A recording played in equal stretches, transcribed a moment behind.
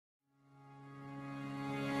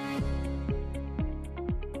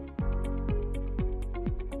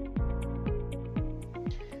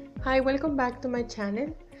Hi, welcome back to my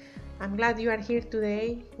channel. I'm glad you are here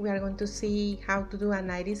today. We are going to see how to do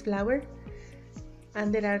an iris flower,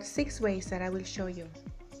 and there are 6 ways that I will show you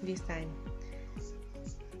this time.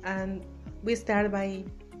 And we start by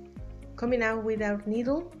coming out with our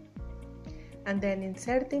needle and then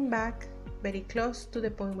inserting back very close to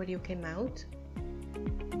the point where you came out.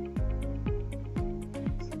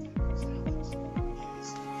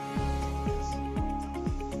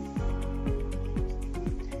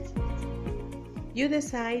 You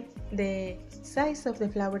decide the size of the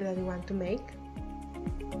flower that you want to make,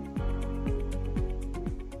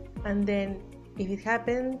 and then if it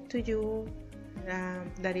happened to you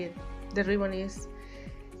that the ribbon is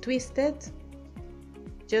twisted,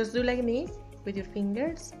 just do like me with your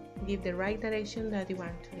fingers, give the right direction that you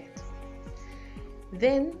want to get.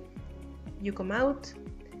 Then you come out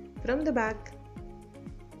from the back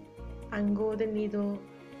and go with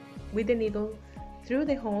the needle through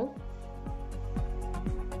the hole.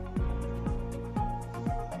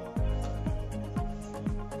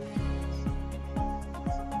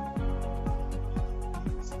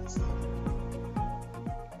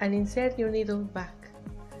 And insert your needle back.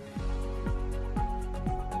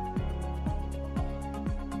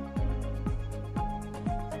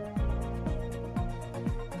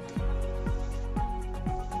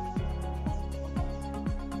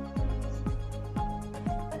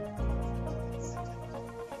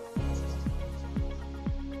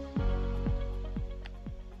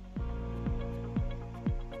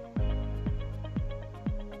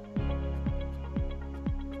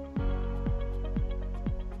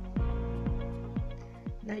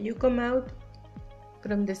 Now you come out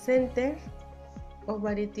from the center of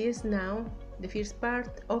what it is now, the first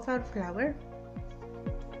part of our flower.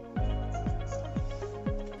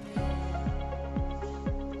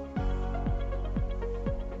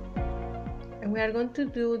 And we are going to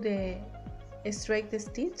do the straight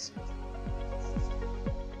stitch.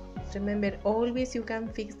 Remember, always you can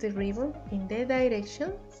fix the ribbon in the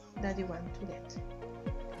direction that you want to get.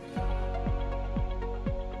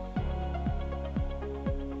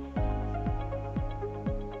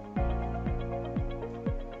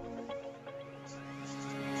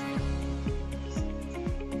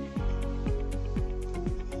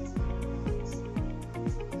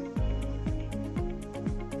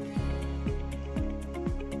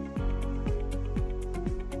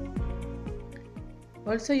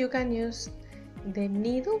 Also, you can use the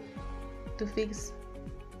needle to fix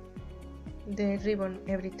the ribbon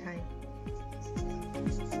every time.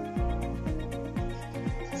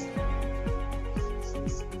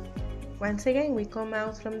 Once again, we come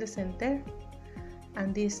out from the center,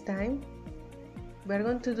 and this time we are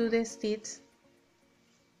going to do the stitch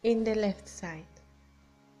in the left side.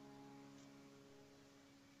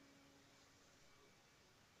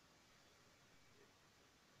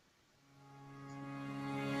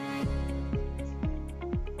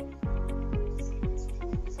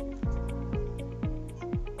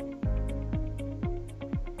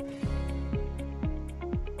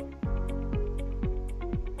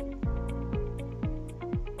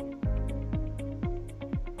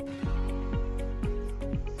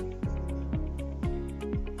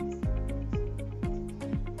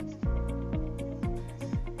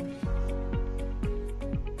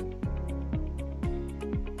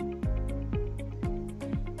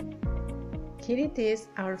 Here it is,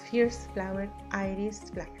 our first flower, iris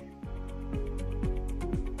flower.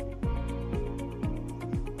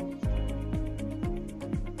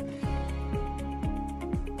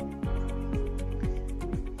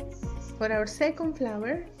 For our second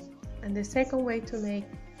flower, and the second way to make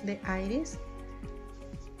the iris,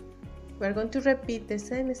 we are going to repeat the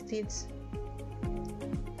same stitch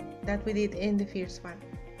that we did in the first one.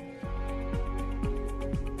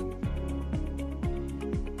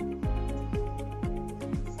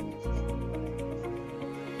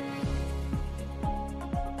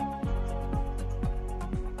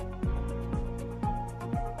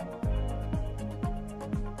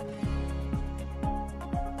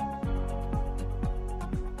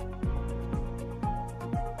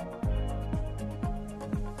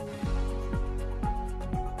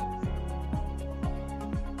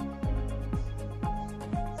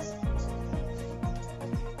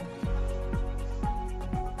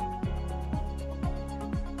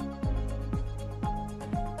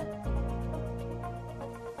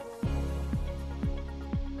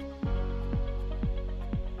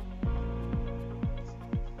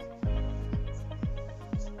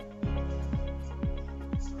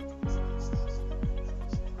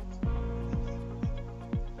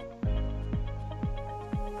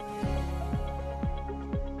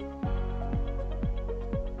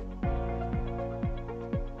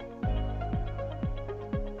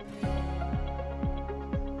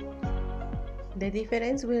 The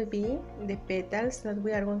difference will be the petals that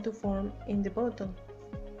we are going to form in the bottom.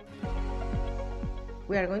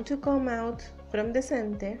 We are going to come out from the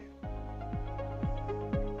center,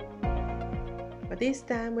 but this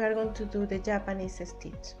time we are going to do the Japanese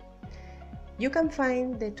stitch. You can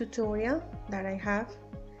find the tutorial that I have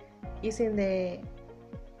is in the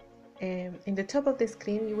top of the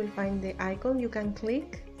screen. You will find the icon you can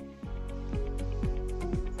click.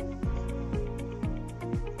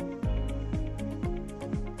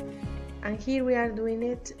 And here we are doing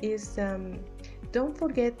it is don't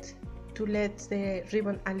forget to let the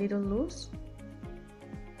ribbon a little loose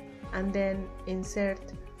and then insert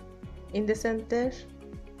in the center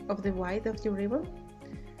of the white of your ribbon,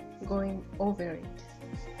 going over it.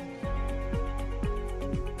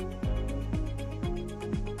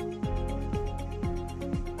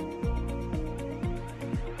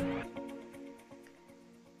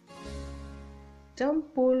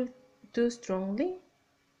 Don't pull too strongly.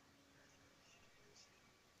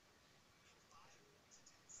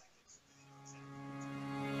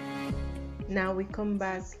 Now we come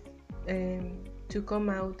back to come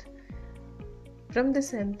out from the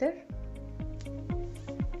center.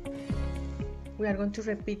 We are going to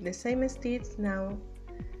repeat the same stitch now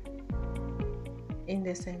in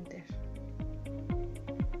the center.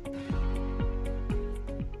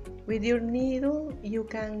 With your needle you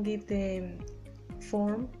can give the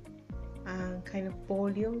form and kind of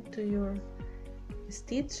volume to your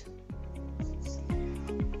stitch.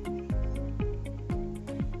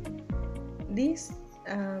 This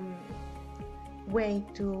way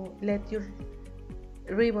to let your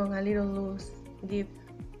ribbon a little loose give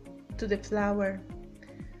to the flower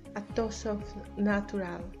a touch of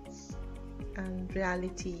natural and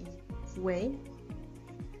reality way.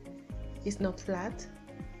 It's not flat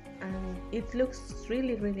and it looks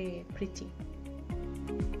really pretty.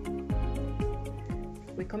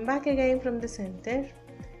 We come back again from the center,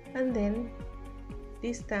 and then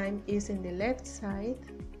this time is in the left side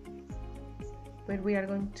where we are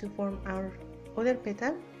going to form our other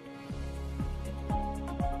petal.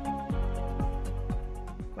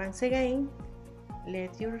 Once again,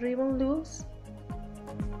 let your ribbon loose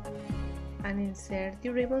and insert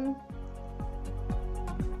your ribbon,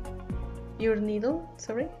 your needle,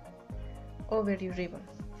 over your ribbon.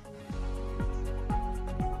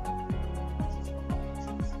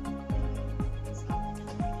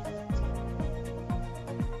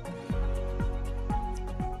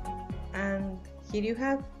 And here you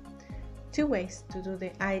have two ways to do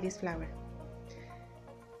the iris flower.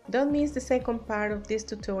 Don't miss the second part of this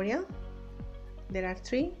tutorial. There are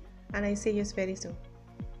 3, and I see you very soon.